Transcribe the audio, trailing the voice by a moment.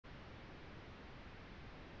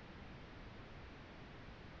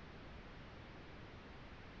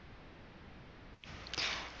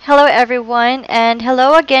Hello everyone and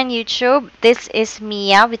hello again YouTube. This is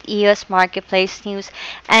Mia with EOS Marketplace News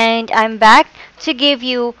and I'm back to give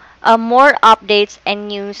you more updates and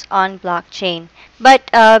news on blockchain. But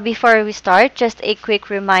before we start, just a quick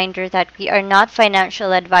reminder that we are not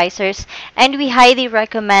financial advisors and we highly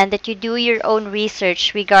recommend that you do your own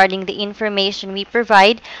research regarding the information we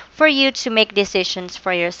provide for you to make decisions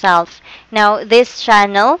for yourself. Now, this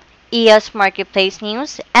channel EOS Marketplace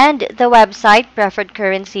News, and the website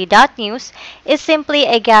PreferredCurrency.News is simply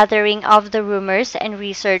a gathering of the rumors and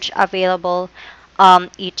research available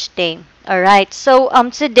each day. Alright, so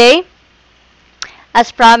today,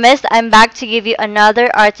 as promised, I'm back to give you another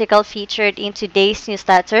article featured in today's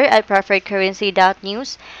newsletter at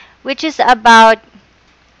PreferredCurrency.News, which is about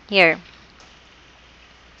here.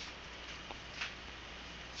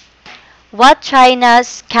 What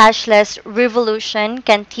China's cashless revolution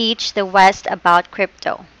can teach the West about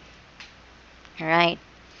crypto. Alright.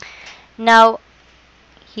 Now,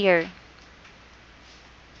 here.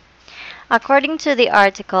 According to the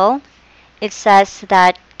article, it says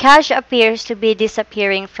that cash appears to be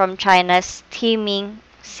disappearing from China's teeming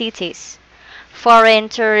cities. Foreign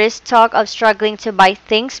tourists talk of struggling to buy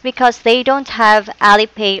things because they don't have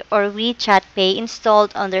Alipay or WeChat Pay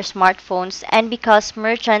installed on their smartphones and because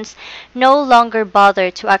merchants no longer bother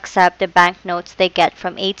to accept the banknotes they get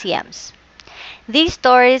from ATMs. These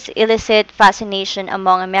stories elicit fascination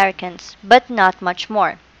among Americans, but not much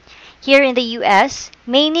more. Here in the US,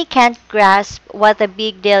 many can't grasp what the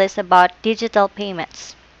big deal is about digital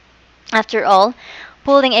payments. After all,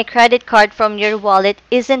 pulling a credit card from your wallet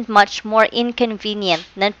isn't much more inconvenient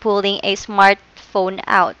than pulling a smartphone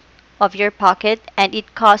out of your pocket, and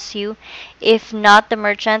it costs you, if not the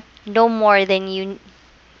merchant, no more than you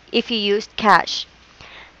if you used cash.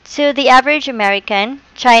 To the average American,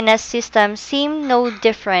 China's system seemed no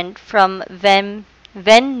different from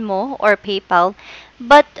Venmo or PayPal,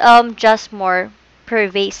 but just more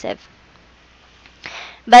pervasive.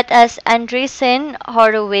 But as Andreessen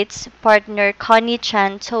Horowitz's partner Connie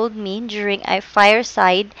Chan told me during a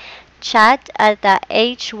fireside chat at the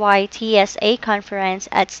HYTSA conference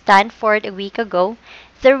at Stanford a week ago,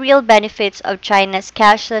 the real benefits of China's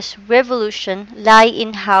cashless revolution lie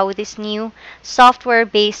in how this new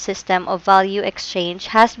software-based system of value exchange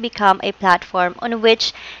has become a platform on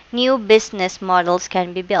which new business models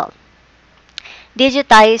can be built.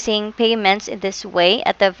 Digitizing payments in this way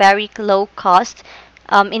at a very low cost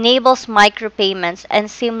enables micropayments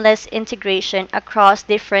and seamless integration across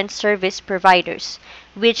different service providers,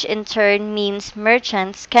 which in turn means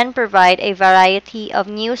merchants can provide a variety of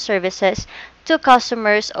new services to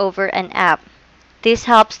customers over an app. This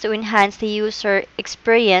helps to enhance the user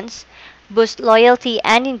experience, boost loyalty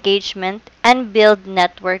and engagement, and build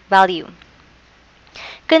network value.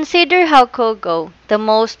 Consider how Kogo, the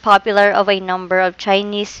most popular of a number of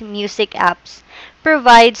Chinese music apps,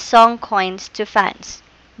 provides song coins to fans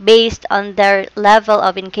based on their level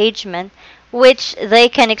of engagement, which they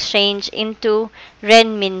can exchange into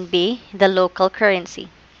renminbi, the local currency.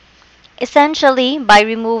 Essentially, by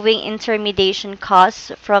removing intermediation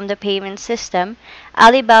costs from the payment system,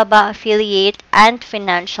 Alibaba Affiliate and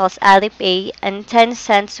Financial's Alipay and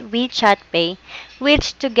Tencent's WeChat Pay,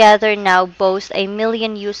 which together now boast 1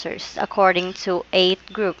 million users according to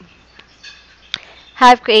 8 Group,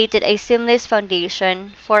 have created a seamless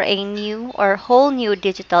foundation for a new or whole new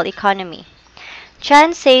digital economy.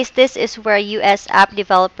 Chan says this is where US app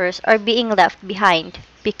developers are being left behind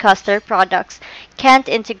because their products can't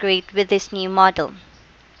integrate with this new model.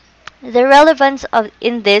 The relevance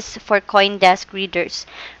in this for CoinDesk readers,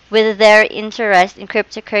 with their interest in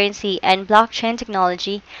cryptocurrency and blockchain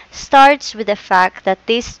technology, starts with the fact that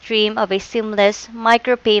this stream of a seamless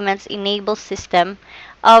micropayments enabled system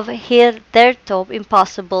of hitherto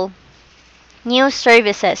impossible new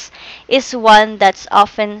services is one that's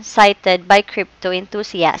often cited by crypto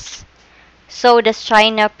enthusiasts. So does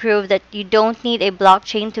China prove that you don't need a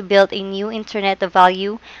blockchain to build a new Internet of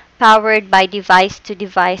Value powered by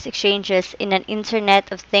device-to-device exchanges in an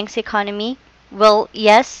Internet of Things economy? Well,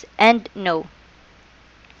 yes and no.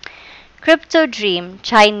 Crypto Dream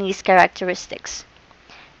Chinese characteristics.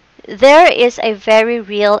 There is a very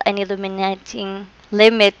real and illuminating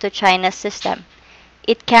limit to China's system.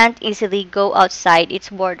 It can't easily go outside its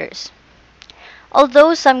borders.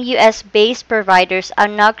 Although some US-based providers are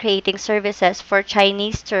now creating services for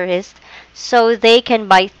Chinese tourists so they can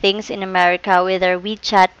buy things in America with their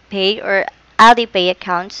WeChat Pay or Alipay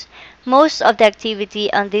accounts, most of the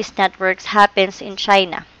activity on these networks happens in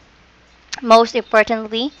China. Most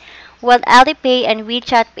importantly, while Alipay and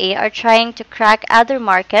WeChat Pay are trying to crack other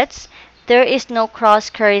markets, there is no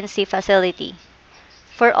cross-currency facility.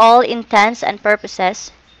 For all intents and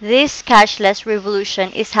purposes, this cashless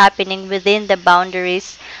revolution is happening within the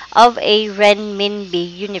boundaries of a renminbi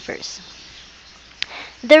universe.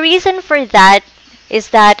 The reason for that is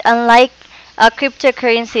that unlike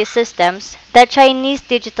cryptocurrency systems, the Chinese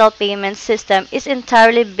digital payment system is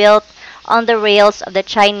entirely built on the rails of the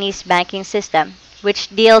Chinese banking system,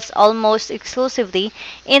 which deals almost exclusively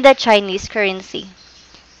in the Chinese currency.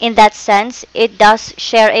 In that sense, it does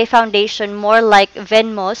share a foundation more like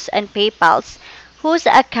Venmo's and PayPal's, whose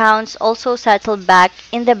accounts also settle back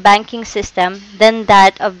in the banking system than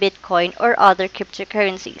that of Bitcoin or other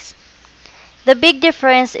cryptocurrencies. The big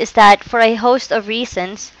difference is that for a host of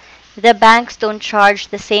reasons, the banks don't charge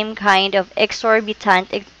the same kind of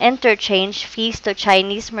exorbitant interchange fees to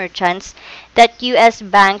Chinese merchants that US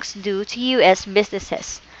banks do to US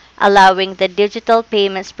businesses, allowing the digital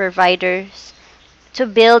payments providers to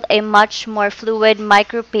build a much more fluid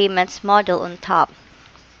micropayments model on top.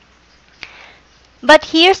 But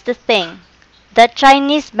here's the thing. The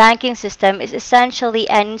Chinese banking system is essentially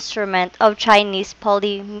an instrument of Chinese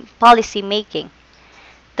policy making.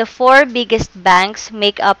 The four biggest banks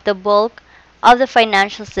make up the bulk of the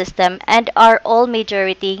financial system and are all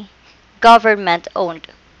majority government owned.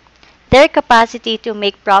 Their capacity to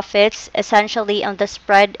make profits essentially on the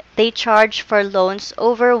spread they charge for loans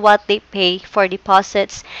over what they pay for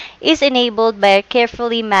deposits is enabled by a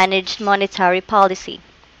carefully managed monetary policy.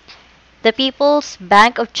 The People's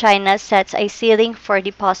Bank of China sets a ceiling for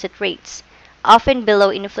deposit rates, often below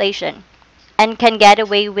inflation, and can get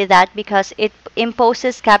away with that because it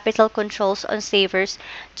imposes capital controls on savers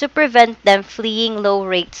to prevent them fleeing low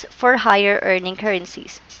rates for higher earning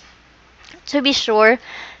currencies. To be sure,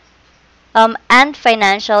 Ant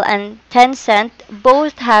Financial and Tencent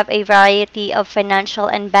both have a variety of financial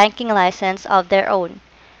and banking license of their own,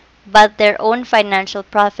 but their own financial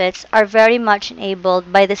profits are very much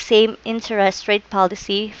enabled by the same interest rate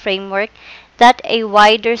policy framework that a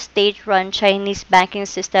wider state-run Chinese banking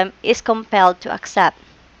system is compelled to accept.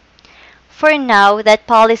 For now, that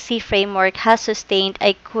policy framework has sustained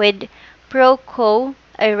a quid pro quo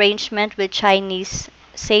arrangement with Chinese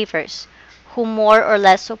savers, who more or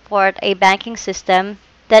less support a banking system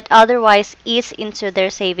that otherwise eats into their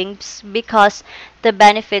savings because the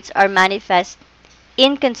benefits are manifest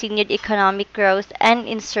in continued economic growth and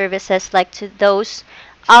in services like to those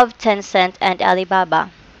of Tencent and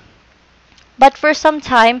Alibaba. But for some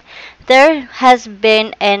time, there has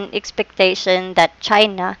been an expectation that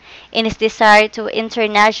China, in its desire to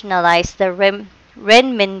internationalize the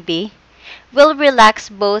renminbi, will relax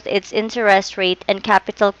both its interest rate and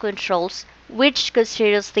capital controls, which could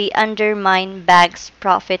seriously undermine banks'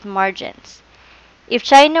 profit margins. If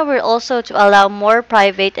China were also to allow more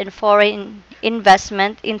private and foreign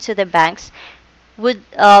investment into the banks, would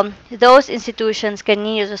those institutions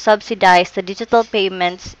continue to subsidize the digital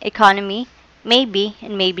payments economy? Maybe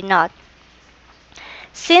and maybe not.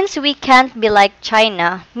 Since we can't be like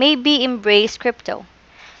China, maybe embrace crypto.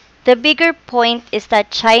 The bigger point is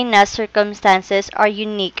that China's circumstances are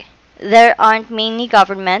unique. There aren't many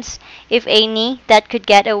governments, if any, that could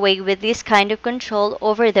get away with this kind of control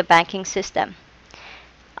over the banking system.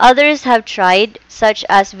 Others have tried, such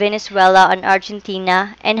as Venezuela and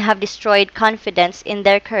Argentina, and have destroyed confidence in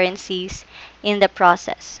their currencies in the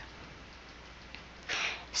process.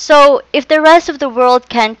 So, if the rest of the world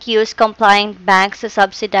can't use compliant banks to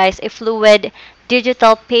subsidize a fluid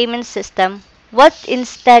digital payment system, what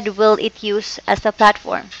instead will it use as the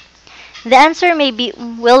platform? The answer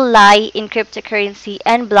will lie in cryptocurrency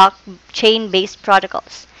and blockchain-based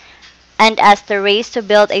protocols. And as the race to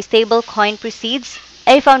build a stable coin proceeds,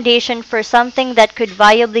 a foundation for something that could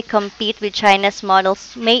viably compete with China's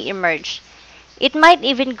models may emerge. It might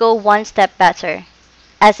even go one step better,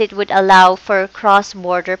 as it would allow for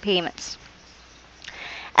cross-border payments.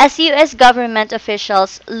 As U.S. government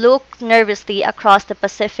officials look nervously across the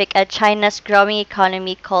Pacific at China's growing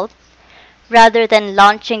economy cult, rather than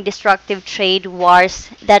launching destructive trade wars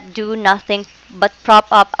that do nothing but prop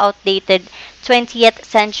up outdated 20th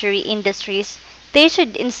century industries, they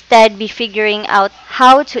should instead be figuring out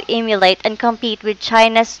how to emulate and compete with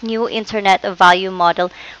China's new Internet of Value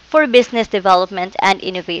model for business development and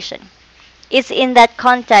innovation. It's in that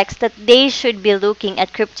context that they should be looking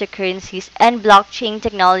at cryptocurrencies and blockchain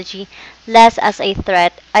technology less as a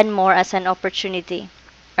threat and more as an opportunity.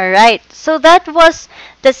 Alright, so that was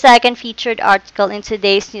the second featured article in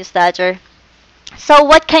today's newsletter. So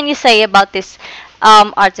what can you say about this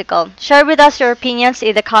article? Share with us your opinions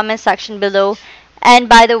in the comment section below. And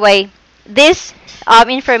by the way, this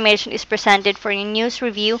information is presented for a news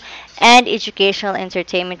review and educational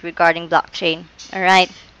entertainment regarding blockchain.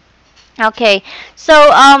 Alright. Okay,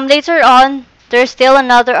 so later on, there's still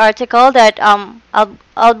another article that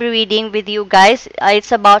I'll be reading with you guys.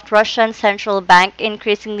 It's about Russian central bank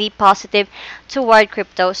increasingly positive toward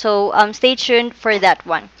crypto. So stay tuned for that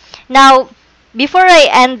one. Now, before I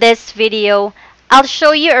end this video, I'll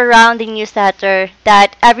show you around the newsletter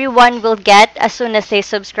that everyone will get as soon as they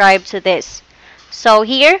subscribe to this. So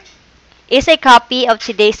here is a copy of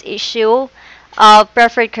today's issue of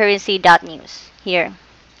PreferredCurrency.News. Here.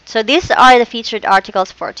 So these are the featured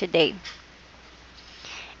articles for today.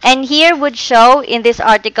 And here would show in this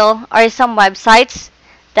article are some websites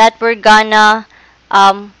that we're gonna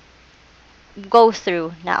go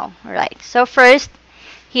through now. Right. So first,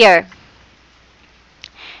 here.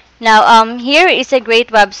 Now, here is a great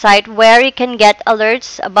website where you can get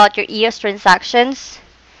alerts about your EOS transactions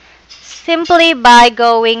simply by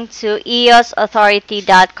going to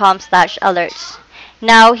eosauthority.com/alerts.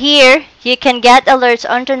 Now here, you can get alerts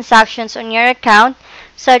on transactions on your account,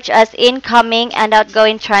 such as incoming and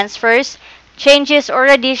outgoing transfers, changes or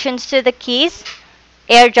additions to the keys,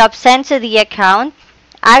 airdrops sent to the account,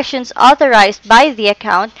 actions authorized by the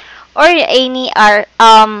account, or any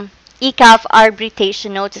ECAF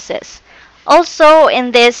arbitration notices. Also,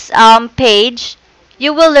 in this page,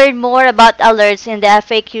 you will learn more about alerts in the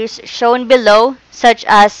FAQs shown below, such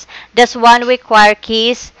as does one require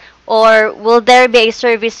keys, or will there be a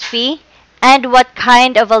service fee, and what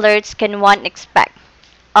kind of alerts can one expect.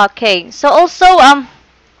 Okay, so also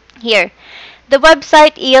here, the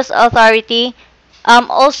website EOS Authority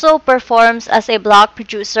also performs as a blog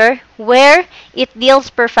producer where it deals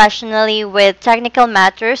professionally with technical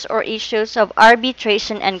matters or issues of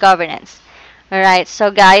arbitration and governance. Alright,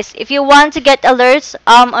 so guys, if you want to get alerts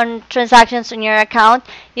on transactions on your account,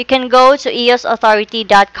 you can go to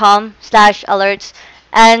eosauthority.com/alerts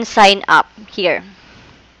and sign up here.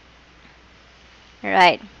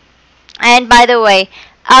 Alright. And by the way,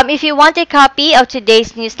 if you want a copy of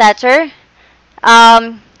today's newsletter,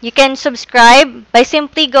 you can subscribe by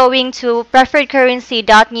simply going to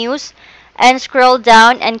PreferredCurrency.News and scroll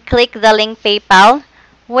down and click the link PayPal,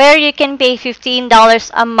 where you can pay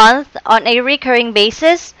 $15 a month on a recurring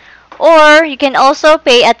basis, or you can also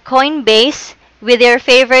pay at Coinbase with your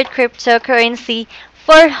favorite cryptocurrency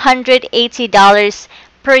for $180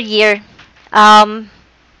 per year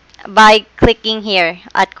by clicking here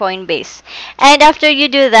at Coinbase. And after you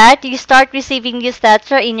do that, you start receiving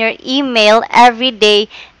newsletter in your email every day.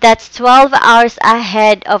 That's 12 hours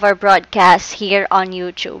ahead of our broadcast here on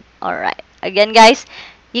YouTube. Alright. Again, guys,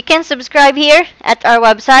 you can subscribe here at our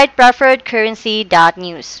website,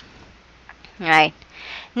 PreferredCurrency.News. Alright.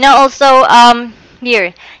 Now also,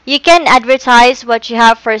 here, you can advertise what you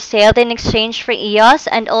have for sale in exchange for EOS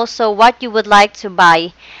and also what you would like to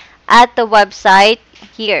buy at the website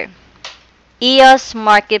here, EOS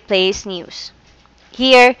Marketplace News.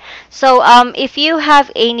 Here, so if you have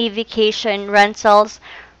any vacation rentals,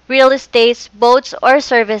 real estates, boats, or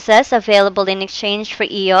services available in exchange for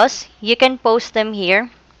EOS, you can post them here.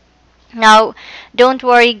 Now, don't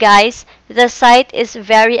worry guys, the site is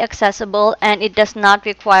very accessible and it does not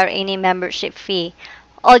require any membership fee.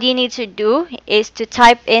 All you need to do is to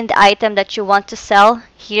type in the item that you want to sell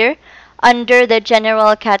here under the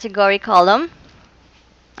general category column.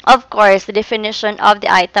 Of course, the definition of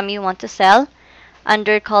the item you want to sell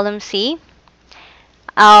under column C.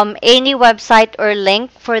 Any website or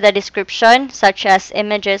link for the description, such as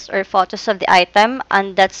images or photos of the item,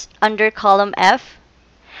 and that's under column F.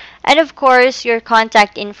 And of course, your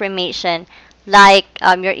contact information, like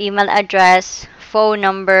your email address, phone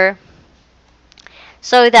number,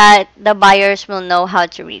 so that the buyers will know how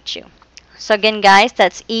to reach you. So again, guys,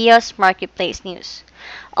 that's EOS Marketplace News.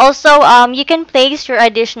 Also, you can place your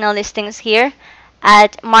additional listings here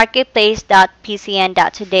at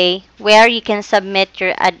marketplace.pcn.today, where you can submit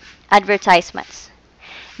your advertisements.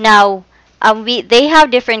 Now, they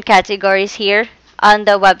have different categories here on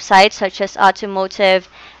the website, such as automotive,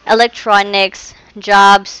 electronics,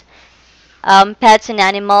 jobs, pets and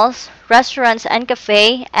animals, restaurants and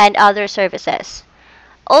cafe, and other services.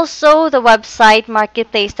 Also, the website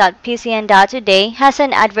marketplace.pcn.today has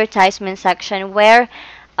an advertisement section where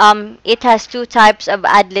it has two types of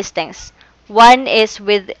ad listings. One is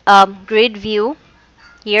with grid view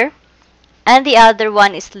here, and the other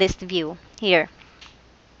one is list view here.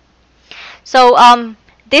 So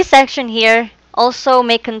this section here also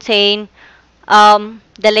may contain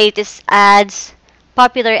the latest ads,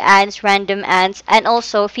 popular ads, random ads, and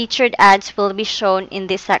also featured ads will be shown in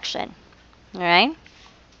this section. Alright?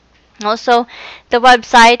 Also, the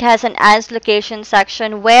website has an ads location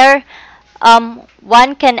section where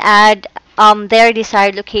one can add their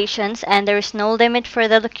desired locations, and there is no limit for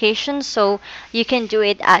the location, so you can do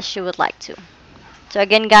it as you would like to. So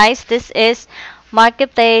again, guys, this is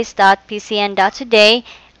marketplace.pcn.today,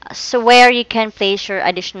 so where you can place your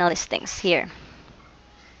additional listings here.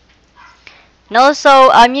 And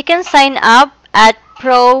also, you can sign up at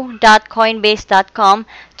pro.coinbase.com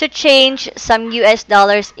to change some US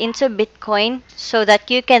dollars into Bitcoin so that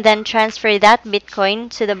you can then transfer that Bitcoin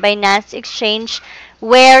to the Binance exchange,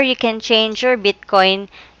 where you can change your Bitcoin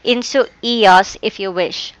into EOS if you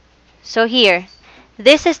wish. So here,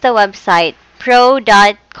 this is the website,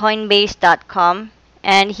 pro.coinbase.com,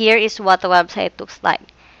 and here is what the website looks like.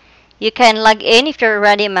 You can log in if you're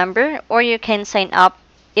already a member, or you can sign up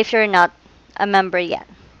if you're not a member yet.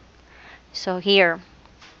 So here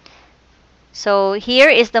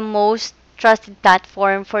is the most trusted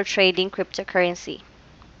platform for trading cryptocurrency.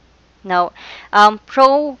 Now,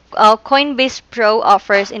 Coinbase Pro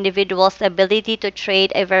offers individuals the ability to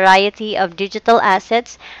trade a variety of digital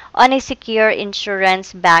assets on a secure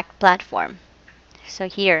insurance-backed platform. So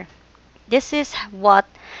here, this is how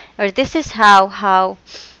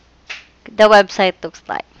the website looks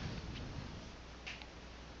like.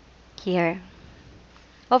 Here,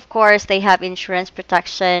 of course, they have insurance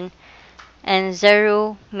protection and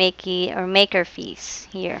zero maker fees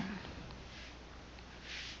here.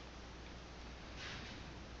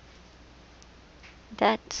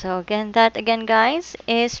 That again, guys,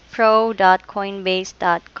 is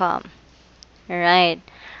pro.coinbase.com. All right.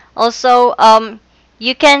 Also,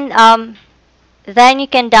 you can then you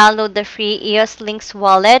can download the free EOS Links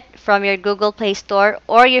wallet from your Google Play Store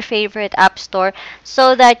or your favorite app store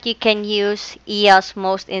so that you can use EOS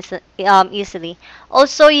most easily.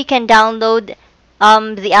 Also, you can download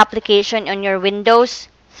the application on your Windows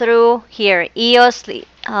through here,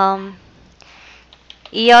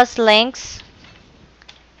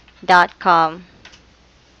 EOSlinks.com,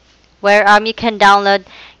 where you can download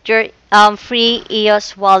your free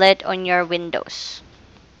EOS wallet on your Windows.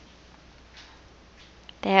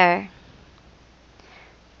 There.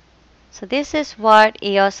 So this is what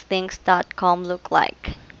EOSlinks.com look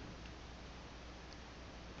like.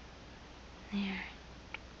 There.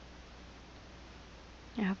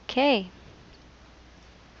 Okay.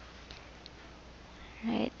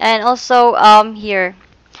 Right. And also here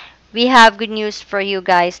we have good news for you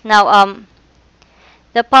guys. Now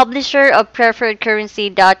the publisher of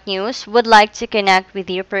PreferredCurrency.News would like to connect with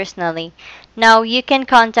you personally. Now, you can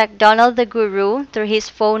contact Donald the Guru through his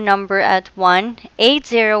phone number at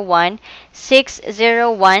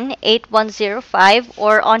 1-801-601-8105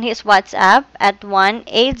 or on his WhatsApp at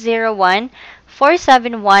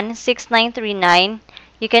 1-801-471-6939.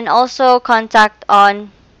 You can also contact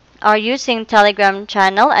on our using Telegram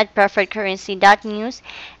channel at PreferredCurrency.News,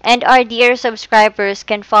 and our dear subscribers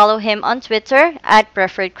can follow him on Twitter at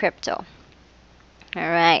PreferredCrypto.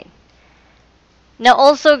 Alright. Now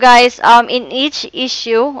also, guys, in each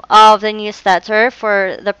issue of the newsletter,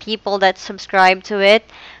 for the people that subscribe to it,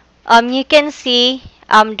 you can see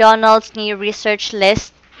Donald's new research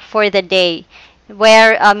list for the day,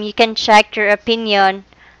 where you can check your opinion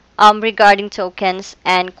regarding tokens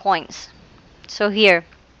and coins. So here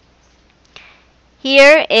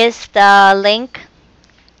is the link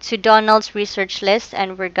to Donald's research list,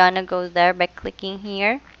 and we're gonna go there by clicking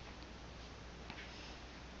here.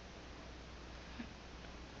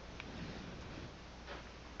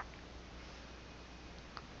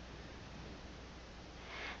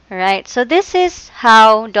 Alright, so this is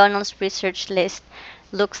how Donald's research list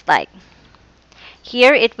looks like.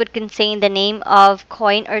 Here it would contain the name of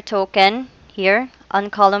coin or token here on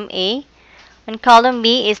column A. On column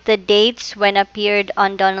B is the dates when appeared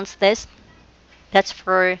on Donald's list. That's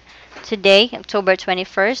for today, October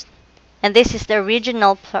 21st. And this is the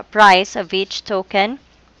original price of each token.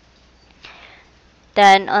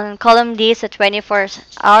 Then on column D is the 24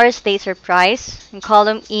 hours later price. And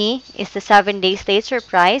column E is the 7 days later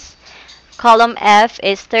price. Column F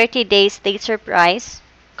is 30 days later price.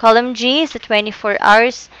 Column G is the 24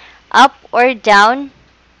 hours up or down.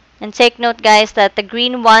 And take note, guys, that the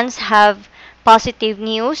green ones have positive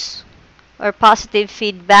news or positive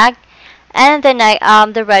feedback, and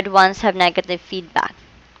the red ones have negative feedback.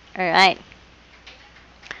 Alright.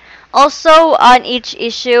 Also, on each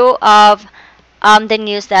issue of the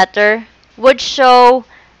newsletter would show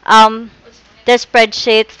the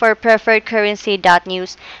spreadsheet for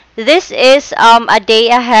PreferredCurrency.News. This is a day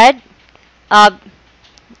ahead of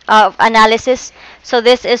analysis. So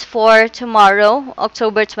this is for tomorrow,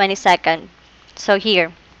 October 22nd. So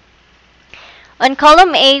here. On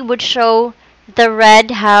column A would show the red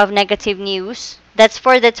have negative news. That's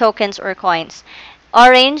for the tokens or coins.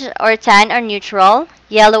 Orange or tan are neutral,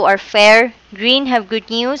 yellow are fair, green have good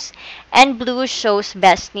news, and blue shows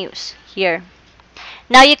best news here.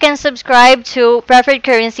 Now you can subscribe to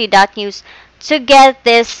PreferredCurrency.News to get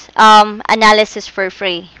this analysis for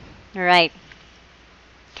free. Alright.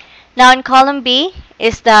 Now in column B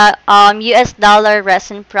is the US dollar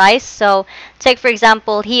recent price. So take for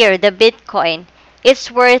example here the Bitcoin. It's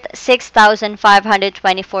worth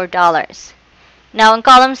 $6,524. Now in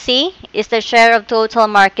column C is the share of total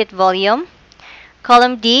market volume.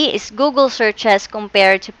 Column D is Google searches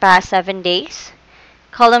compared to past 7 days.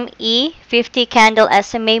 Column E, 50 candle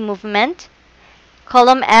SMA movement.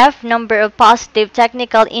 Column F, number of positive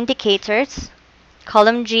technical indicators.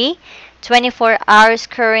 Column G, 24 hours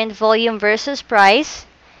current volume versus price.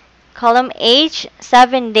 Column H,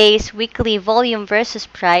 7 days weekly volume versus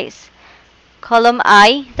price. Column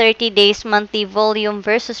I, 30 days monthly volume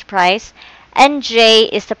versus price. And J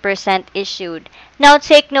is the percent issued. Now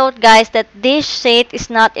take note guys that this sheet is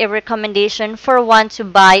not a recommendation for one to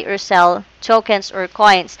buy or sell tokens or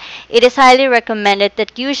coins. It is highly recommended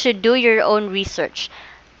that you should do your own research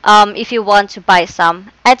if you want to buy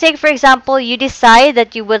some. I take for example you decide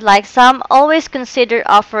that you would like some, always consider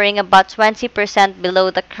offering about 20%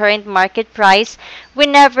 below the current market price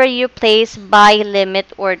whenever you place buy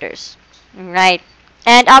limit orders. Right.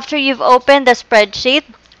 And after you've opened the spreadsheet,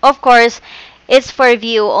 of course, it's for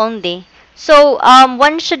view only. So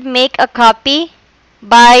one should make a copy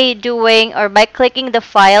by doing or by clicking the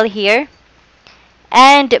file here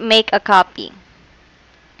and make a copy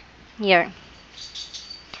here.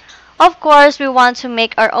 Of course, we want to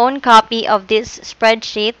make our own copy of this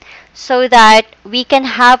spreadsheet so that we can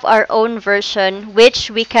have our own version which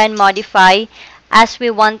we can modify as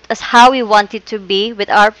how we want it to be with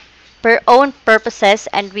our own purposes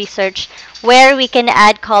and research, where we can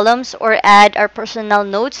add columns or add our personal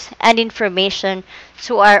notes and information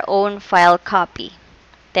to our own file copy.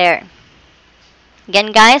 There.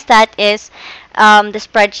 Again guys, that is the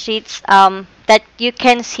spreadsheets that you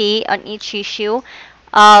can see on each issue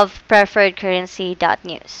of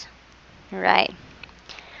PreferredCurrency.News. Right.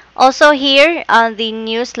 Also here on the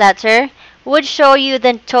newsletter would show you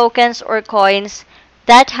the tokens or coins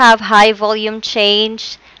that have high volume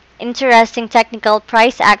change, interesting technical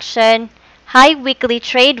price action, high weekly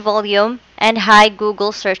trade volume, and high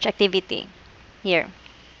Google search activity here.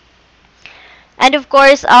 And of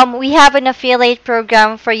course, we have an affiliate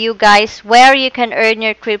program for you guys where you can earn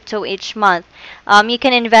your crypto each month. You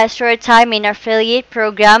can invest your time in our affiliate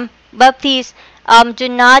program, but please do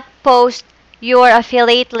not post your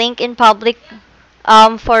affiliate link in public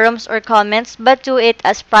forums or comments, but do it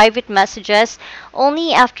as private messages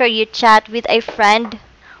only after you chat with a friend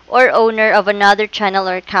or owner of another channel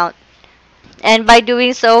or account. And by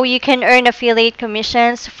doing so, you can earn affiliate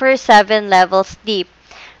commissions for 7 levels deep.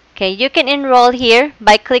 Okay, you can enroll here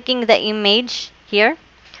by clicking the image here,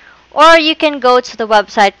 or you can go to the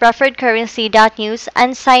website PreferredCurrency.News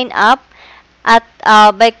and sign up at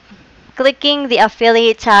by clicking the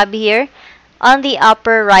affiliate tab here on the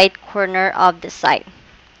upper right corner of the site.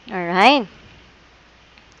 Alright.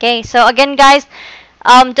 Okay, so again guys,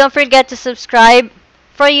 don't forget to subscribe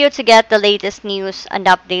for you to get the latest news and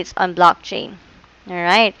updates on blockchain.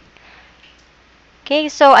 Alright. Okay,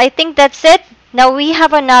 so I think that's it. Now we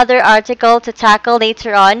have another article to tackle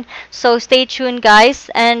later on, so stay tuned guys,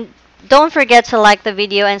 and don't forget to like the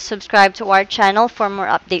video and subscribe to our channel for more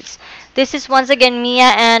updates. This is once again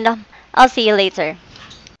Mia, and I'll see you later.